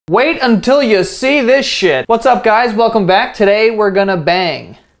Wait until you see this shit. What's up, guys? Welcome back. Today we're gonna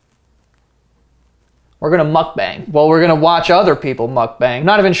bang. We're gonna mukbang. Well, we're gonna watch other people mukbang. I'm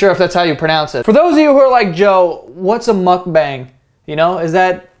not even sure if that's how you pronounce it. For those of you who are like, Joe, what's a mukbang? You know, is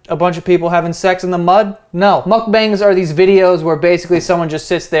that a bunch of people having sex in the mud? No. Mukbangs are these videos where basically someone just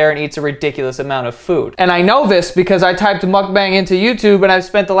sits there and eats a ridiculous amount of food. And I know this because I typed mukbang into YouTube and I've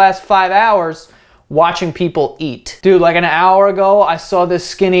spent the last 5 hours watching people eat. Dude, like an hour ago, I saw this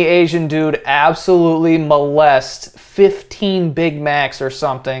skinny Asian dude absolutely molest 15 Big Macs or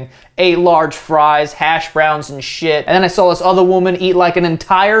something, 8 large fries, hash browns and shit. And then I saw this other woman eat like an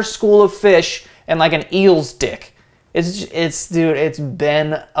entire school of fish and like an eel's dick. Dude, it's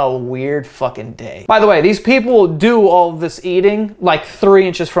been a weird fucking day. By the way, these people do all of this eating like 3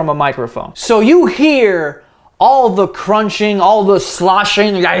 inches from a microphone. So you hear all the crunching, all the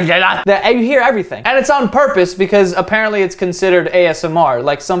sloshing, you hear everything. And it's on purpose because apparently it's considered ASMR.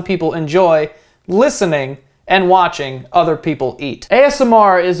 Like some people enjoy listening and watching other people eat.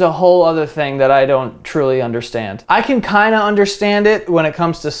 ASMR is a whole other thing that I don't truly understand. I can kind of understand it when it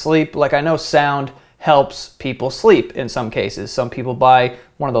comes to sleep. Like I know sound helps people sleep in some cases. Some people buy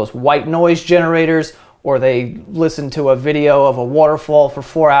one of those white noise generators, or they listen to a video of a waterfall for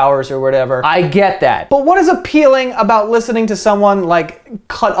 4 hours or whatever. I get that. But what is appealing about listening to someone like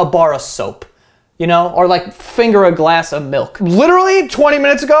cut a bar of soap? You know, or like finger a glass of milk. Literally 20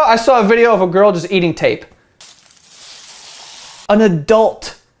 minutes ago, I saw a video of a girl just eating tape. An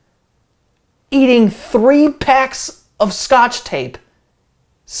adult eating 3 packs of Scotch tape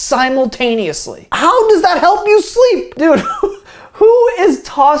simultaneously. How does that help you sleep? Dude, who is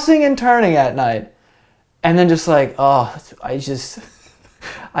tossing and turning at night? And then just like, oh, I just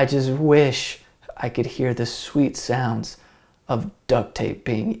wish I could hear the sweet sounds of duct tape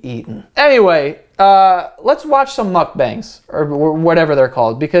being eaten. Anyway, let's watch some mukbangs, or whatever they're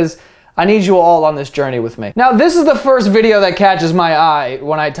called, because I need you all on this journey with me. Now, this is the first video that catches my eye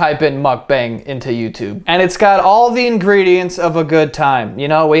when I type in mukbang into YouTube. And it's got all the ingredients of a good time. You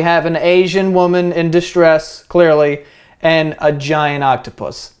know, we have an Asian woman in distress, clearly, and a giant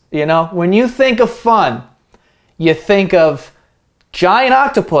octopus. You know, when you think of fun, you think of giant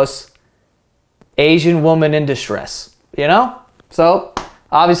octopus, Asian woman in distress, you know? So,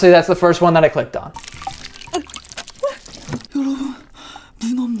 obviously that's the first one that I clicked on.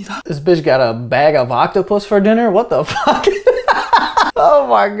 This bitch got a bag of octopus for dinner? What the fuck? Oh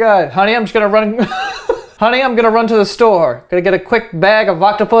my God. Honey, I'm just gonna run. Honey, I'm gonna run to the store. Gonna get a quick bag of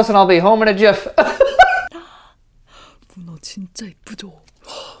octopus and I'll be home in a jiff.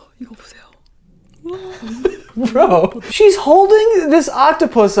 Bro, she's holding this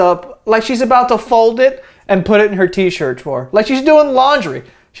octopus up like she's about to fold it and put it in her t-shirt drawer. Like she's doing laundry.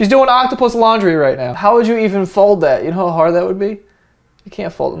 She's doing octopus laundry right now. How would you even fold that? You know how hard that would be? You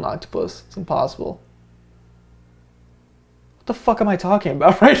can't fold an octopus. It's impossible. What the fuck am I talking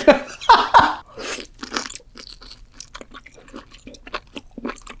about right now?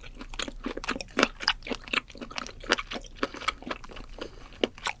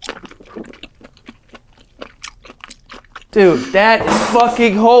 Dude, that is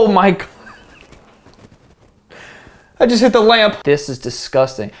fucking, oh my God. I just hit the lamp. This is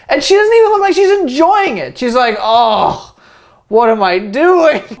disgusting. And she doesn't even look like she's enjoying it. She's like, oh, what am I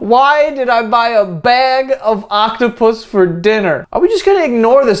doing? Why did I buy a bag of octopus for dinner? Are we just gonna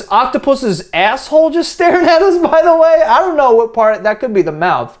ignore this octopus's asshole just staring at us, by the way? I don't know what part, that could be the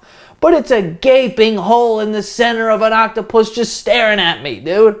mouth. But it's a gaping hole in the center of an octopus just staring at me,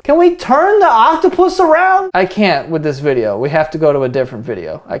 dude. Can we turn the octopus around? I can't with this video. We have to go to a different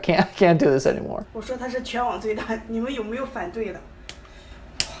video. I can't do this anymore.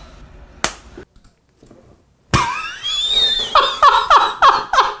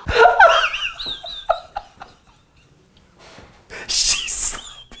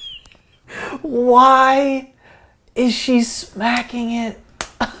 Why is she smacking it?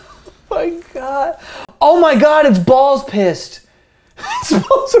 Oh my God. Oh my God, its balls pissed. Its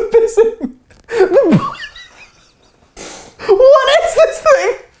balls are pissing. What is this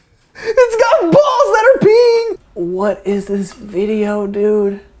thing? It's got balls that are peeing. What is this video,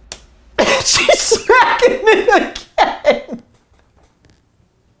 dude? She's smacking it again.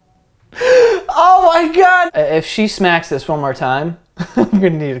 Oh my God. If she smacks this one more time, I'm gonna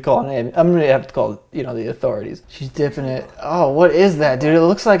need to call an name. I'm gonna have to call, you know, the authorities. She's dipping it. Oh, what is that, dude? It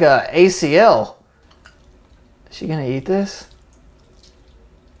looks like a ACL. Is she gonna eat this?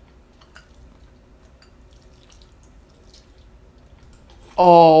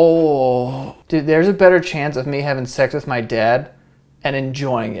 Oh, dude, there's a better chance of me having sex with my dad and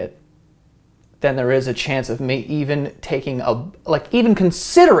enjoying it than there is a chance of me even taking even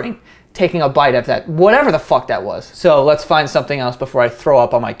considering taking a bite of that, whatever the fuck that was. So let's find something else before I throw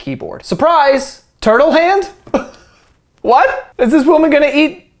up on my keyboard. Surprise! Turtle hand? What? Is this woman gonna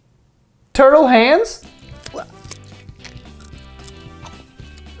eat turtle hands?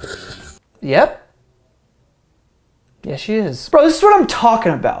 Yep. Yeah, she is. Bro, this is what I'm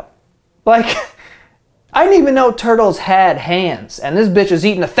talking about. Like, I didn't even know turtles had hands, and this bitch is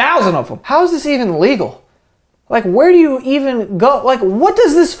eating 1,000 of them. How is this even legal? Like, where do you even go? Like, what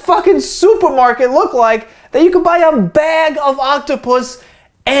does this fucking supermarket look like that you can buy a bag of octopus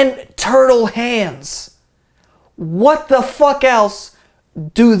and turtle hands? What the fuck else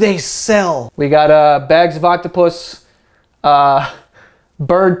do they sell? We got bags of octopus,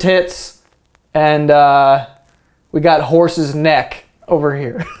 bird tits, and we got horse's neck over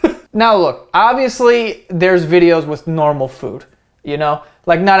here. Now look, obviously there's videos with normal food, you know?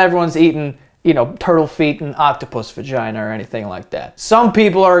 Like not everyone's eating, you know, turtle feet and octopus vagina or anything like that. Some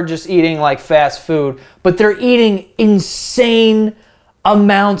people are just eating like fast food, but they're eating insane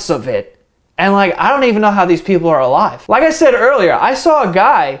amounts of it. And like, I don't even know how these people are alive. Like I said earlier, I saw a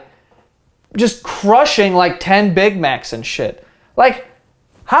guy just crushing like 10 Big Macs and shit. Like,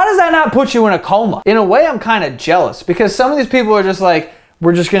 how does that not put you in a coma? In a way, I'm kind of jealous because some of these people are just like,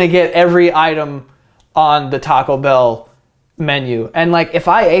 we're just gonna get every item on the Taco Bell menu. And like, if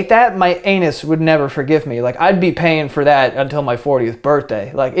I ate that, my anus would never forgive me. Like, I'd be paying for that until my 40th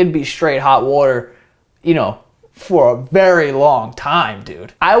birthday. Like, it'd be straight hot water, you know, for a very long time,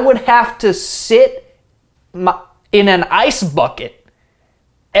 dude. I would have to sit in an ice bucket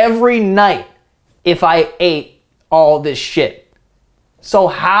every night if I ate all this shit. So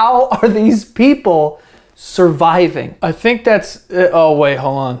how are these people surviving? I think that's, oh wait,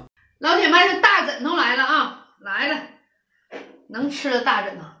 hold on. 老铁们，这大枕头来了啊，来了，能吃的大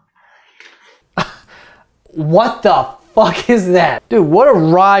枕头。 What the fuck is that? Dude, what a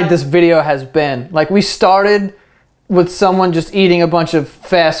ride this video has been. Like, we started with someone just eating a bunch of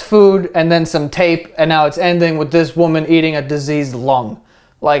fast food and then some tape, and now it's ending with this woman eating a diseased lung.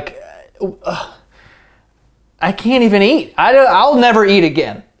 Like, I can't even eat. I'll never eat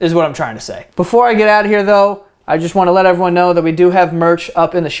again, is what I'm trying to say. Before I get out of here though, I just want to let everyone know that we do have merch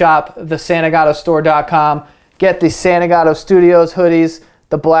up in the shop, thesantagatostore.com. Get the Santagato Studios hoodies,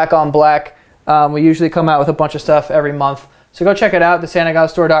 the black on black. We usually come out with a bunch of stuff every month. So go check it out,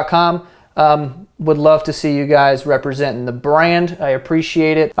 thesantagatostore.com. Would love to see you guys representing the brand. I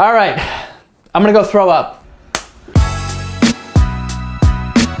appreciate it. All right, I'm gonna go throw up.